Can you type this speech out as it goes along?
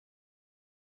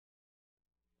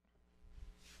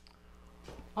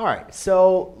All right,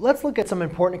 so let's look at some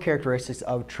important characteristics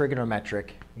of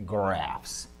trigonometric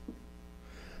graphs.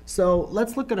 So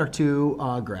let's look at our two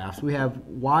graphs. We have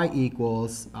y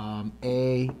equals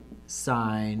a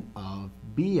sine of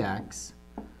bx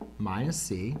minus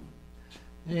c,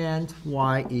 and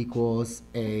y equals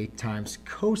a times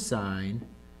cosine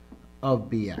of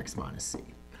bx minus c.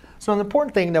 So an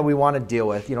important thing that we want to deal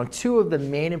with, two of the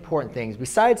main important things,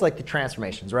 besides like the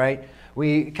transformations, right?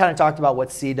 We kind of talked about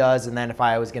what c does, and then if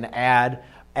I was going to add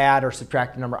or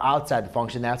subtract a number outside the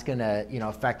function, that's going to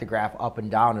affect the graph up and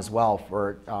down as well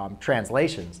for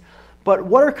translations. But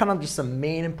what are kind of just some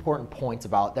main important points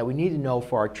about that we need to know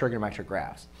for our trigonometric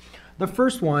graphs? The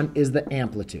first one is the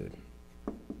amplitude.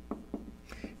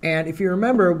 And if you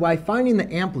remember, by finding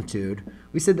the amplitude,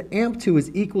 we said the amplitude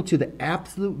is equal to the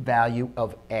absolute value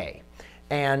of a.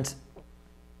 And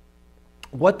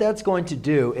what that's going to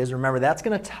do is, remember, that's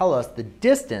going to tell us the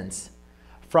distance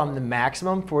from the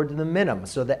maximum forward to the minimum.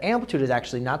 So the amplitude is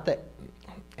actually not the,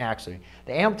 the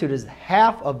amplitude is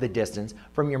half of the distance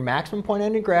from your maximum point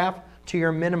on your graph to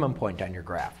your minimum point on your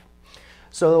graph.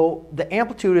 So the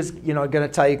amplitude is going to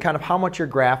tell you kind of how much your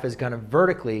graph is going to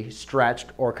vertically stretched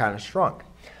or kind of shrunk.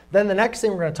 Then the next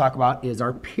thing we're going to talk about is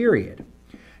our period.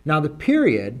 Now the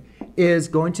period is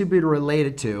going to be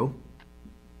related to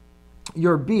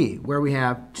your b, where we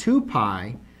have 2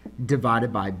 pi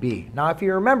divided by b. Now if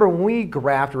you remember, when we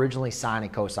graphed originally sine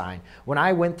and cosine, when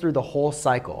I went through the whole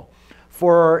cycle,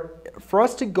 for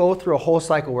us to go through a whole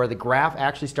cycle where the graph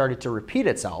actually started to repeat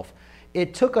itself,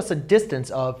 it took us a distance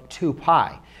of 2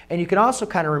 pi. And you can also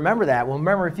kind of remember that. Well,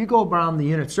 remember, if you go around the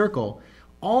unit circle,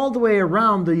 all the way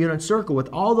around the unit circle with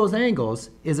all those angles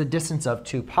is a distance of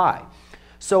 2 pi.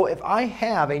 So if I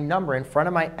have a number in front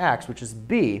of my x, which is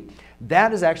b,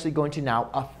 that is actually going to now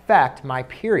affect my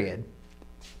period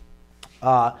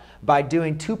by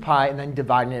doing 2 pi and then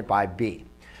dividing it by b.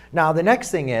 Now the next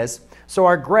thing is, so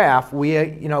our graph,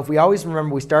 if we always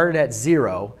remember, we started at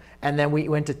 0 and then we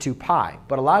went to 2 pi.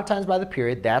 But a lot of times by the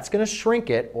period, that's going to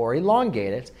shrink it or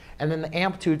elongate it, and then the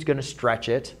amplitude is going to stretch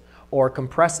it or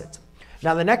compress it.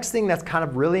 Now the next thing that's kind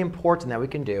of really important that we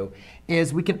can do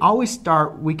is we can always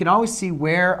see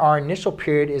where our initial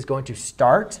period is going to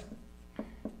start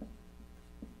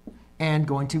and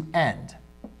going to end.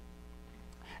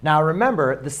 Now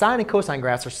remember, the sine and cosine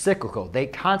graphs are cyclical. They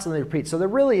constantly repeat, so there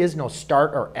really is no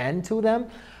start or end to them.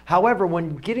 However,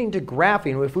 when getting to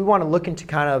graphing, if we want to look into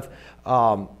kind of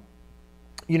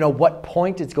what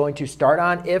point it's going to start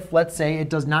on, if let's say it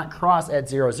does not cross at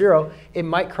 0, 0, it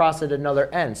might cross at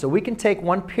another end. So we can take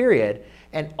one period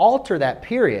and alter that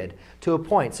period to a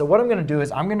point. So what I'm going to do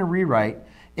is I'm going to rewrite,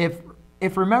 if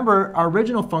remember, our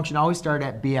original function always started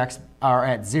at bx or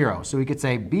at 0. So we could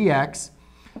say bx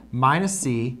minus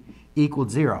c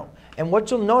equals 0. And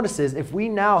what you'll notice is if we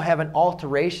now have an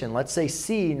alteration, let's say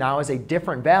c now is a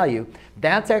different value,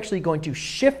 that's actually going to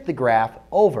shift the graph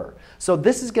over. So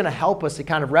this is going to help us to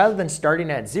kind of, rather than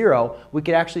starting at 0, we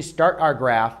could actually start our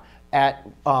graph at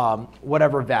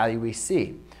whatever value we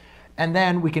see. And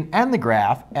then we can end the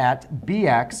graph at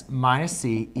bx minus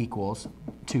c equals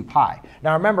 2 pi.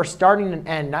 Now remember, starting and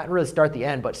end, not really start the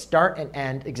end, but start and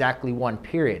end exactly one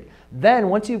period. Then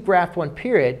once you've graphed one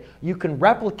period, you can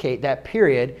replicate that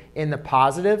period in the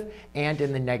positive and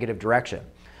in the negative direction.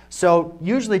 So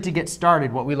usually to get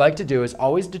started, what we like to do is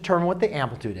always determine what the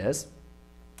amplitude is,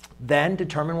 then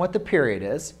determine what the period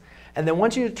is, and then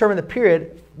once you determine the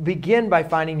period, begin by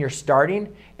finding your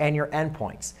starting and your end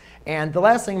points. And the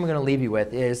last thing I'm going to leave you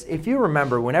with is, if you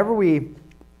remember, whenever we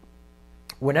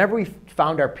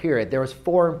found our period, there was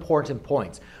 4 important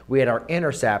points. We had our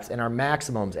intercepts and our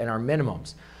maximums and our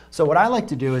minimums. So what I like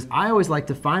to do is I always like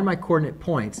to find my coordinate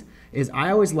points, is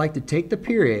I always like to take the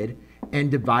period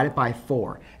and divide it by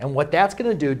 4. And what that's going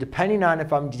to do, depending on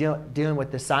if I'm dealing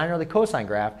with the sine or the cosine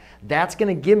graph, that's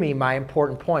going to give me my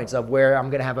important points of where I'm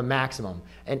going to have a maximum,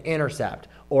 an intercept,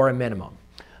 or a minimum.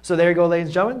 So there you go, ladies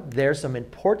and gentlemen. There's some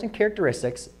important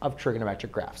characteristics of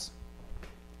trigonometric graphs.